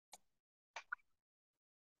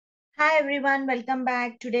Hi everyone, welcome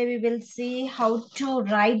back. Today we will see how to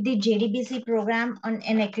write the JDBC program on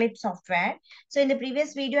an Eclipse software. So in the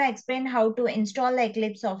previous video, I explained how to install the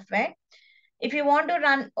Eclipse software. If you want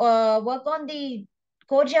to work on the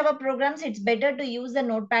core Java programs, it's better to use the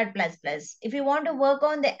Notepad++. If you want to work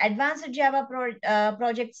on the advanced Java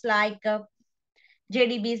projects like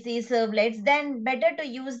JDBC servlets, then better to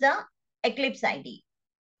use the Eclipse IDE.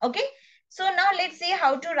 Okay. So now let's see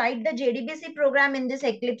how to write the JDBC program in this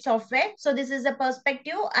Eclipse software. So this is the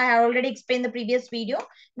perspective. I have already explained the previous video.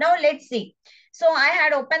 Now let's see. So I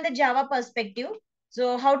had opened the Java perspective.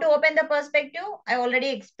 So how to open the perspective? I already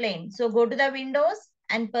explained. So go to the Windows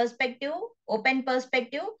and perspective, open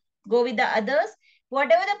perspective, go with the others.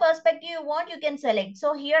 Whatever the perspective you want, you can select.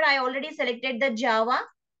 So here I already selected the Java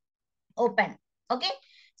open. Okay.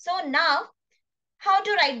 So now how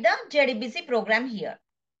to write the JDBC program here?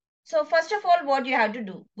 So first of all, what you have to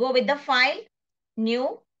do, go with the file,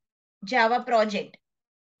 new Java project.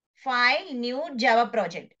 File, new Java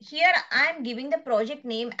project. Here I am giving the project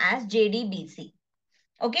name as JDBC.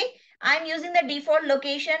 Okay. I'm using the default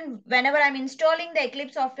location whenever I'm installing the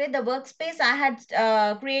Eclipse software, the workspace I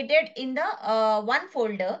had created in the one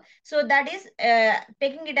folder. So that is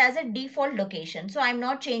taking it as a default location. So I'm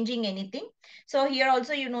not changing anything. So here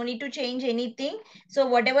also you no need to change anything. So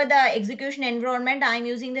whatever the execution environment, I'm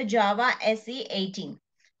using the Java SE 18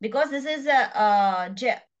 because this is a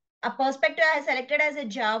perspective I selected as a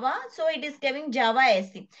Java. So it is giving Java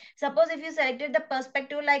SE. Suppose if you selected the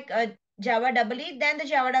perspective like Java EE, then the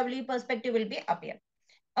Java EE perspective will be appear.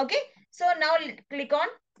 Okay. So now click on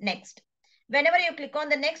next. Whenever you click on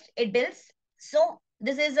the next, it builds. So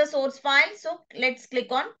this is the source file. So let's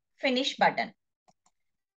click on finish button.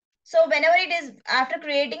 So whenever it is after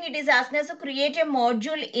creating, it is asking us to create a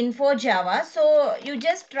module info Java. So you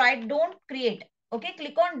just try don't create. Okay.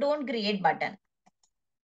 Click on don't create button.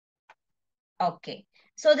 Okay.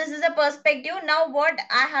 So this is a perspective. Now what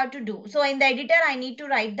I have to do? So in the editor, I need to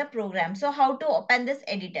write the program. So how to open this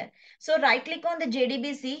editor? So right click on the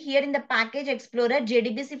JDBC. Here in the package explorer,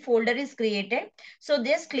 JDBC folder is created. So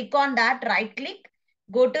just click on that, right click,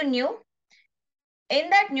 go to new.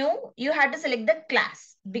 In that new, you have to select the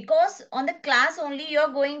class because on the class only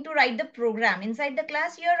you're going to write the program. Inside the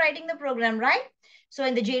class, you're writing the program, right? So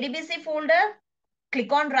in the JDBC folder,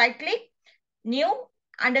 click on right click, new,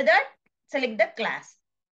 under that, select the class.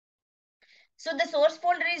 So the source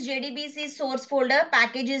folder is JDBC source folder,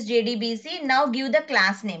 package is JDBC. Now give the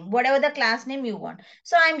class name, whatever the class name you want.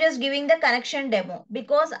 So I'm just giving the connection demo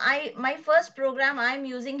because my first program I'm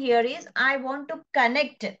using here is I want to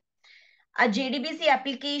connect a JDBC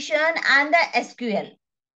application and the SQL.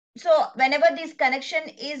 So whenever this connection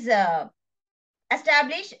is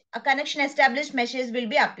established, a connection established message will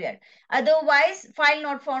be appeared. Otherwise, file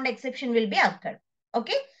not found exception will be occurred.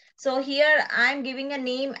 Okay. So here I'm giving a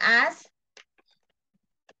name as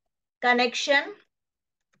connection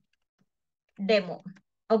demo.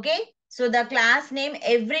 Okay. So the class name,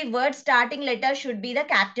 every word starting letter should be the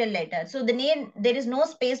capital letter. So the name, there is no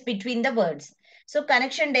space between the words. So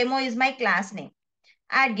connection demo is my class name.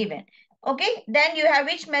 Add given. Okay. Then you have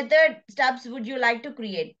which method stubs would you like to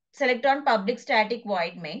create? Select on public static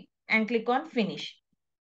void main and click on finish.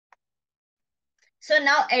 So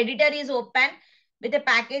now editor is open with a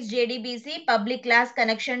package JDBC public class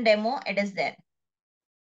connection demo. It is there.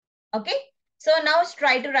 Okay. So now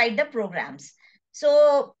try to write the programs.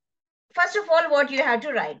 So first of all, what you have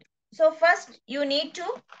to write. So first you need to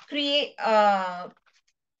create,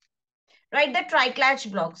 write the try-catch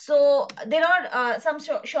block. So there are some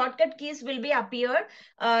shortcut keys will be appeared,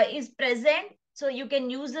 is present. So you can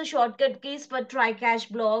use the shortcut keys for try-catch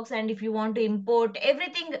blocks. And if you want to import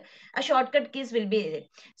everything, a shortcut keys will be there.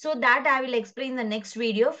 So that I will explain in the next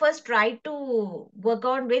video. First, try to work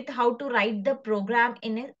on with how to write the program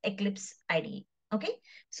in an Eclipse IDE. Okay.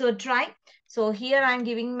 So try. So here I'm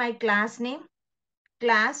giving my class name,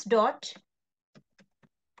 class dot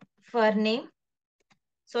for name.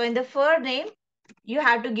 So in the for name, you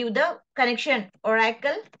have to give the connection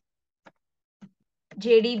Oracle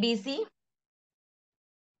JDBC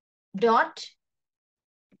dot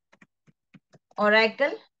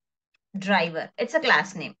Oracle driver. It's a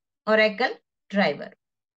class name, Oracle driver.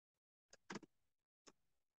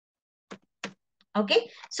 Okay.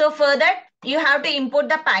 So for that, you have to import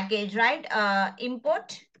the package, right?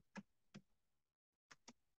 Import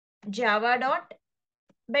Java dot,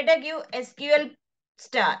 better give SQL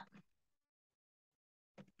star.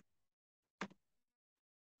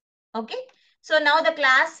 Okay. So now the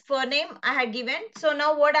class for name I had given. So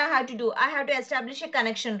now what I have to do? I have to establish a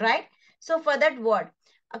connection, right? So for that what?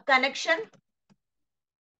 A connection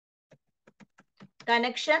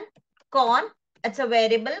con, it's a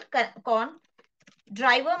variable, con,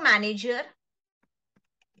 driver manager.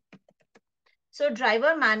 So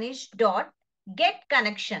driver manage dot get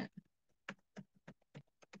connection.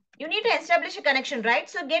 You need to establish a connection, right?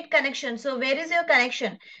 So get connection. So where is your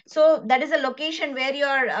connection? So that is a location where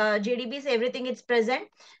your JDBC, everything is present.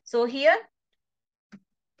 So here,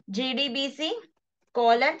 JDBC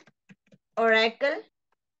colon Oracle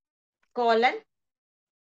colon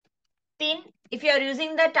thin. If you are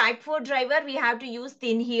using the type 4 driver, we have to use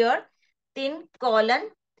thin here. Thin colon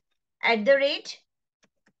 @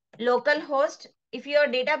 localhost. If your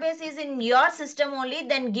database is in your system only,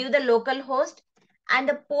 then give the localhost and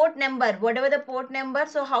the port number, whatever the port number.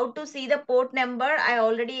 So how to see the port number, I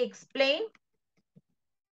already explained.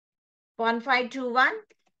 1521.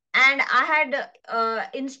 And I had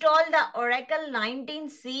installed the Oracle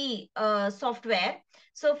 19C software.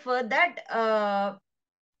 So for that,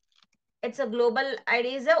 it's a global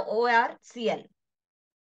ID is a ORCL.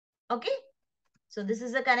 Okay. So this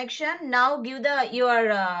is the connection. Now give the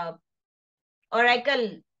your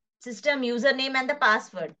Oracle system username and the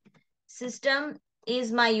password. System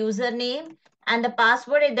is my username and the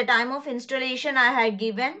password at the time of installation I had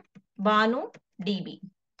given BhanuDB.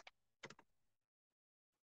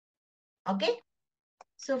 Okay.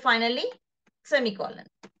 So finally, semicolon.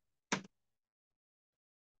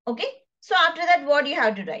 Okay. So after that, what you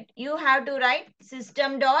have to write? You have to write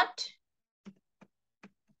system dot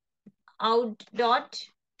out dot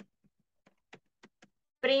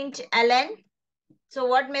println. So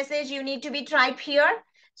what message you need to be typed here?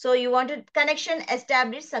 So you want to connection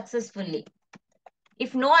established successfully.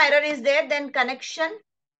 If no error is there, then connection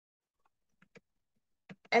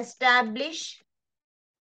established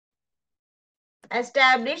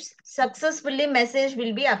successfully message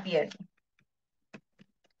will be appeared.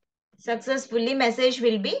 Successfully message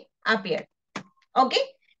will be appeared. Okay.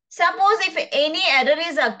 Suppose if any error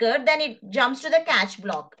is occurred, then it jumps to the catch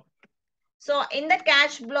block. So in the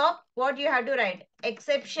catch block, what you have to write?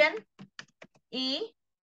 Exception E.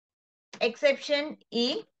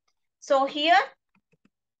 So here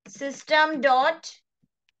system dot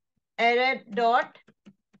error dot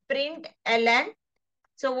println.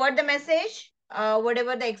 So what the message?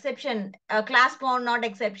 Whatever the exception, class found not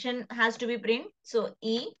exception has to be print. So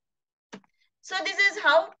E. So this is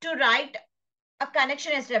how to write a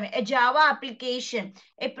connection establishment, a Java application,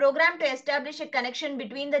 a program to establish a connection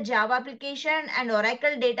between the Java application and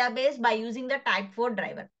Oracle database by using the type 4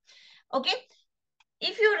 driver. Okay.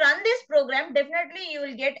 If you run this program, definitely you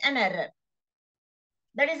will get an error.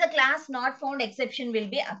 That is a class not found exception will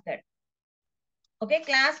be occurred. Okay,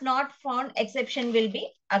 class not found exception will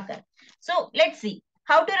be occurred. So let's see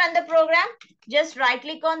how to run the program. Just right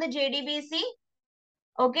click on the JDBC.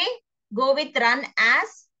 Okay, go with run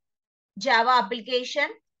as Java application.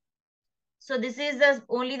 So this is the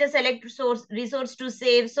only the select resource to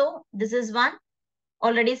save. So this is one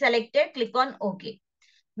already selected. Click on OK.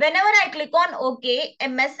 Whenever I click on OK, a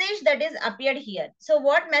message that is appeared here. So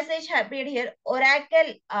what message appeared here?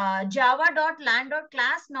 Oracle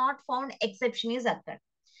java.land.class not found exception is occurred.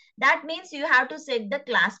 That means you have to set the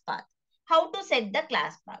class path. How to set the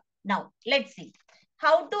class path? Now, let's see.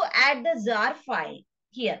 How to add the jar file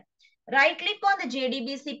here. Right click on the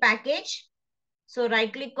JDBC package. So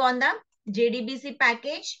right click on the JDBC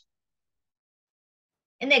package.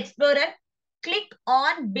 In the Explorer, click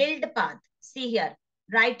on build path. See here.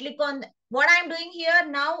 Right click on what I'm doing here.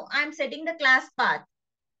 Now I'm setting the class path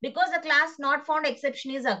because the class not found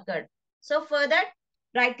exception is occurred. So for that,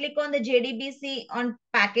 right click on the JDBC on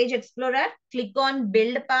package explorer, click on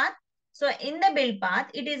build path. So in the build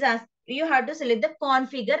path, it is as you have to select the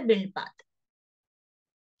configure build path.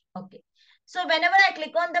 Okay. So whenever I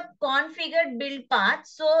click on the configured build path,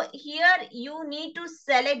 so here you need to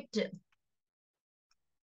select.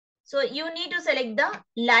 So you need to select the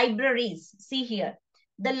libraries. See here,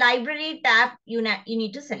 the library tab you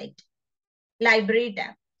need to select. Library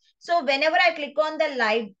tab. So whenever I click on the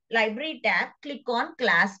library tab, click on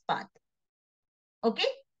class path. Okay.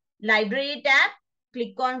 Library tab,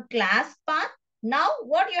 click on class path. Now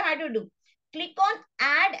what you have to do? Click on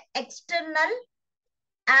add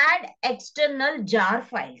external jar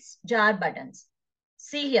files, jar buttons.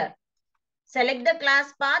 See here. Select the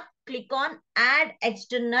class path, click on add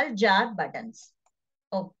external jar buttons.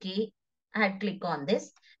 Okay. I had click on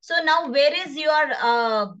this. So now where is your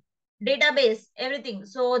database, everything?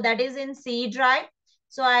 So that is in C drive.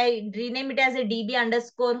 So I rename it as a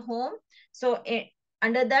DB_home. So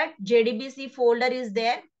under that JDBC folder is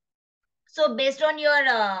there. So based on your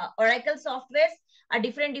Oracle softwares, a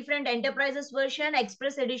different enterprises version,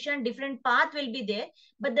 express edition, different path will be there,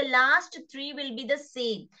 but the last three will be the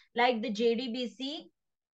same, like the JDBC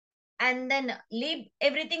and then lib,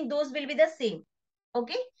 everything, those will be the same.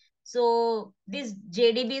 Okay, so this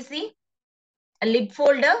JDBC, a lib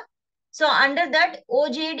folder. So under that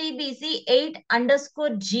OJDBC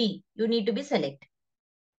 8_G, you need to be select.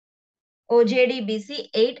 OJDBC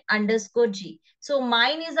 8_G. So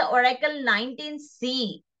mine is the Oracle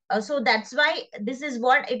 19C. So that's why this is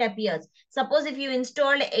what it appears. Suppose if you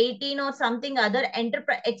install 18 or something other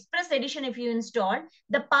enterprise express edition, if you install,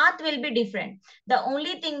 the path will be different. The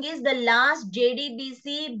only thing is the last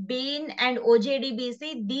JDBC, bin and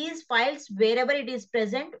OJDBC, these files, wherever it is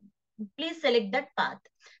present, please select that path.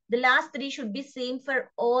 The last three should be same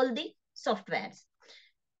for all the softwares.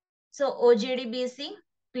 So OJDBC,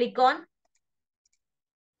 click on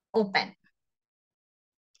open.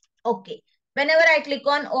 Okay. Whenever I click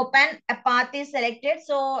on open, a path is selected.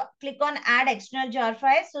 So click on add external jar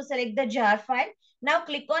file. So select the jar file. Now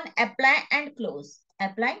click on apply and close.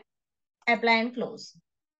 Apply and close.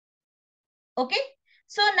 Okay.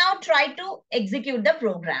 So now try to execute the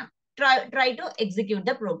program. Try to execute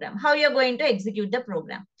the program. How you're going to execute the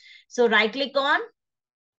program? So right click on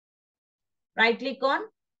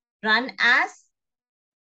run as.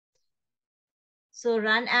 So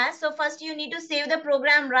run as. So first you need to save the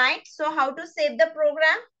program, right? So how to save the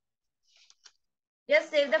program?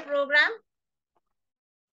 Just save the program.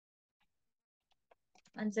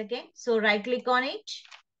 Once again. So right click on it.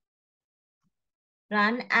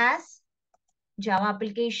 Run as Java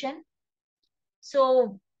application.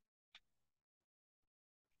 So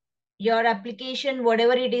your application,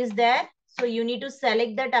 whatever it is there. So you need to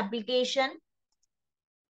select that application.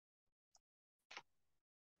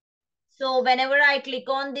 So whenever I click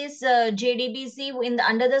on this JDBC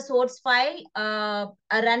under the source file, a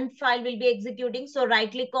run file will be executing. So right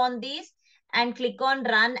click on this and click on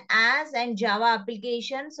run as and Java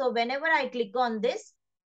application. So whenever I click on this,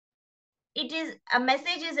 it is a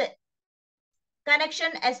message is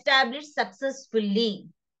connection established successfully.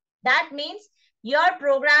 That means your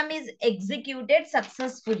program is executed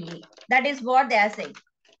successfully. That is what they are saying.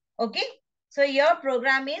 Okay. So your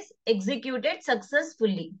program is executed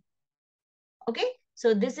successfully. Okay,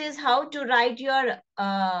 so this is how to write your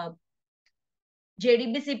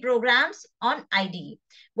JDBC programs on IDE.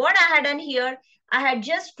 What I had done here, I had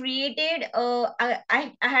just created,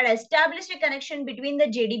 I had established a connection between the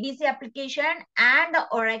JDBC application and the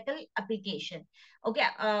Oracle application. Okay,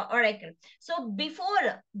 Oracle. So before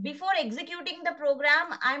executing the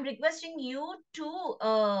program, I'm requesting you to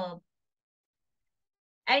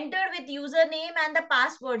enter with username and the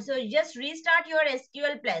password. So just restart your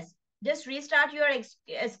SQL Plus. Just restart your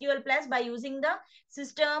SQL Plus by using the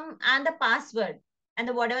system and the password and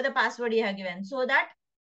whatever the password you have given, so that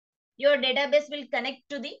your database will connect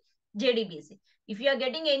to the JDBC. If you are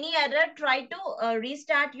getting any error, try to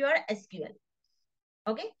restart your SQL.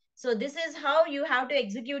 Okay. So this is how you have to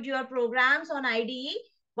execute your programs on IDE.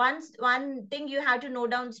 One thing you have to note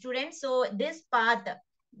down, students. So this path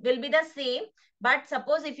will be the same. But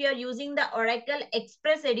suppose if you are using the Oracle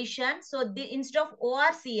Express Edition, so instead of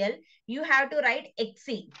ORCL, you have to write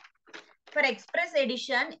XE. For Express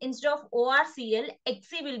Edition, instead of ORCL,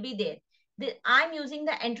 XE will be there. I'm using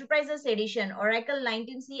the Enterprises Edition, Oracle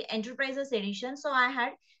 19C Enterprises Edition. So I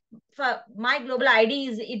had, for my global ID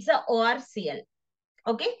it's a ORCL.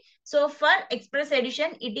 Okay. So for Express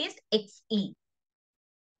Edition, it is XE.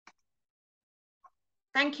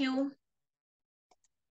 Thank you.